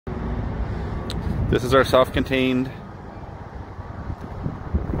This is our self-contained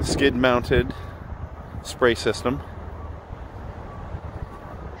skid mounted spray system.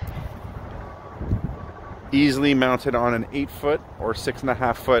 Easily mounted on an 8-foot or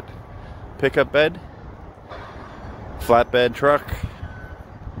 6.5-foot pickup bed, flatbed truck,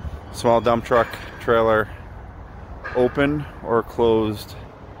 small dump truck, trailer, open or closed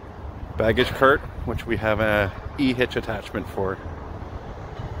baggage cart, which we have a E-hitch attachment for.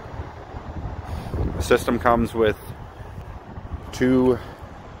 The system comes with 2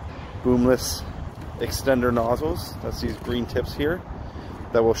 boomless extender nozzles. That's these green tips here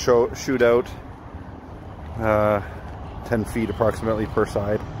that will shoot out 10 feet approximately per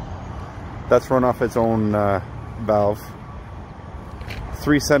side. That's run off its own valve.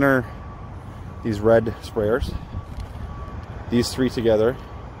 3 center, these red sprayers. These 3 together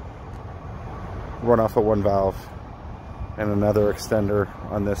run off of 1 valve and another extender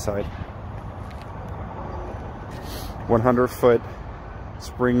on this side. 100-foot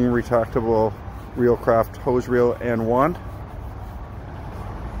spring retractable Reelcraft hose reel and wand.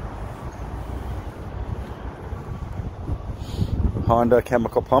 Honda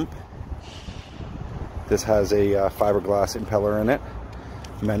chemical pump. This has a fiberglass impeller in it,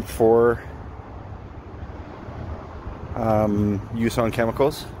 meant for use on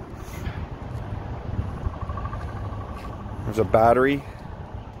chemicals. There's a battery.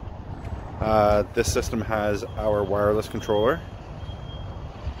 This system has our wireless controller.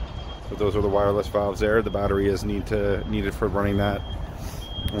 So those are the wireless valves there. The battery is needed for running that.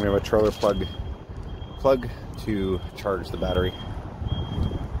 And we have a trailer plug to charge the battery.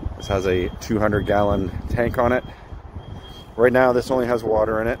 This has a 200-gallon tank on it. Right now this only has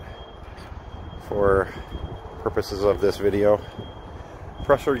water in it for purposes of this video.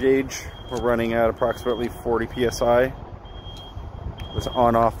 Pressure gauge, we're running at approximately 40 psi. This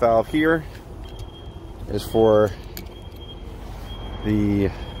on-off valve here is for the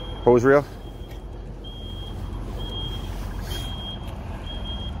hose reel.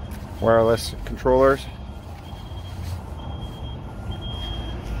 Wireless controllers.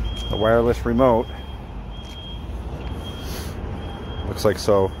 The wireless remote looks like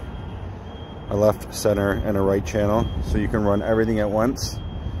so. A left, center, and a right channel, so you can run everything at once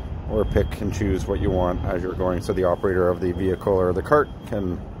or pick and choose what you want as you're going, so the operator of the vehicle or the cart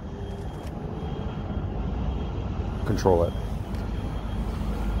can control it.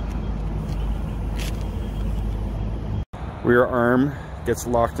 Rear arm gets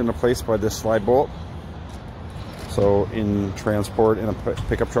locked into place by this slide bolt. So in transport, in a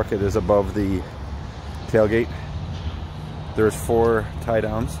pickup truck, it is above the tailgate. There's 4 tie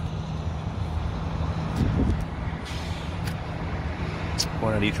downs.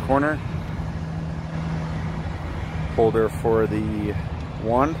 1 at each corner. Holder for the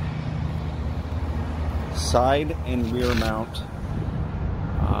wand. Side and rear mount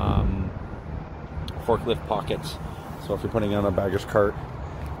forklift pockets. So if you're putting on a baggage cart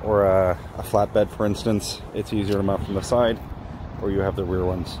or a flatbed, for instance, it's easier to mount from the side, or you have the rear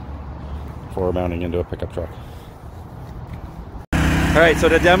ones for mounting into a pickup truck. Alright, so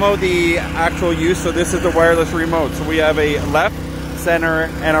to demo the actual use, so this is the wireless remote. So we have a left, center,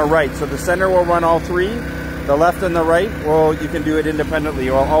 and a right. So the center will run all 3. The left and the right, well, you can do it independently,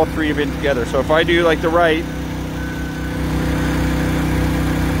 or all 3 of it together. So if I do like the right,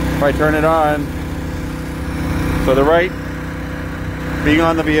 if I turn it on, so the right, being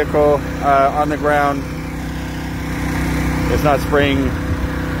on the vehicle, on the ground, it's not spraying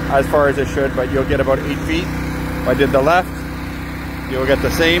as far as it should, but you'll get about 8 feet. If I did the left, you'll get the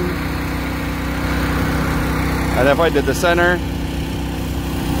same. And if I did the center,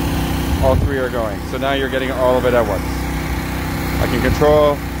 all 3 are going. So now you're getting all of it at once. I can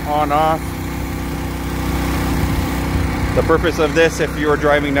control on, off. The purpose of this, if you were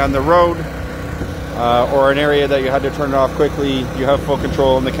driving down the road, or an area that you had to turn it off quickly, you have full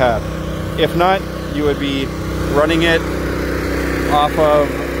control in the cab. If not, you would be running it off of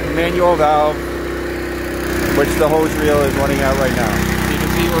manual valve, which the hose reel is running at right now. So you can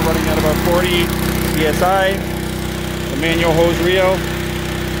see we're running at about 40 psi. The manual hose reel,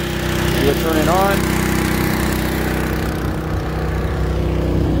 you would turn it on.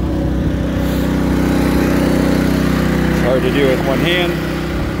 It's hard to do with one hand.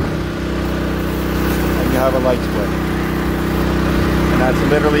 You have a light split, and that's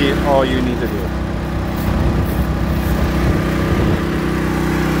literally all you need to do.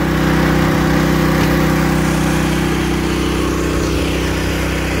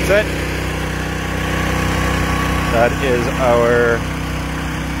 That's it. That is our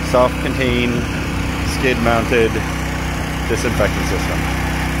self-contained skid mounted disinfectant system.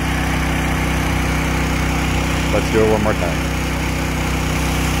 Let's do it one more time.